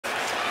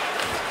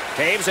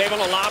Taves able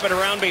to lob it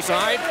around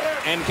beside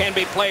and can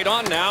be played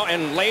on now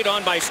and laid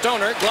on by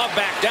Stoner. Glove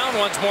back down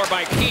once more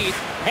by Keith.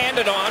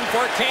 Handed on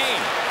for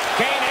Kane.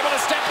 Kane able to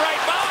step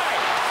right by.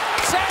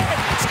 Save!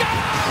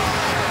 Score!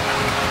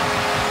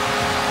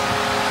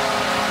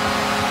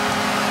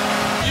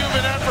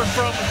 Human effort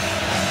from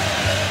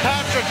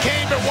Patrick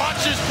Kane, but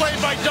watch this play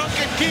by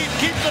Duncan Keith.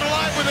 Keeps it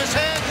alive with his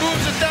hand,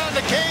 moves it down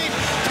to Kane.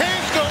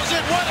 Kane goes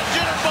in. What a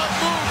jitterbug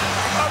move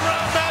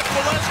around Matt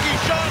Bolesky.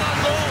 Shot on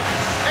goal.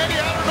 Eddie,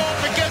 I don't know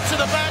if it gets to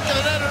the back of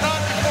the net or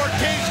not before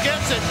Taves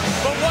gets it,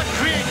 but what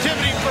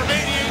creativity from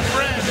 88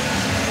 Red.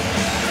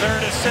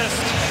 Third assist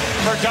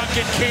for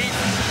Duncan Keith.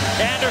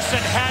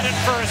 Andersen had it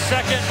for a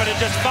second, but it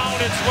just found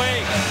its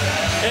way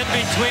in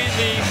between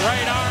the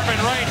right arm and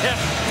right hip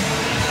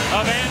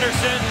of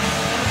Andersen.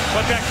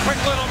 But that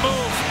quick little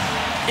move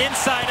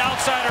inside,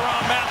 outside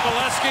around Matt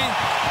Bolesky.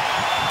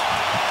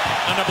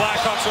 And the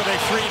Blackhawks with a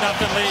 3-0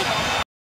 lead.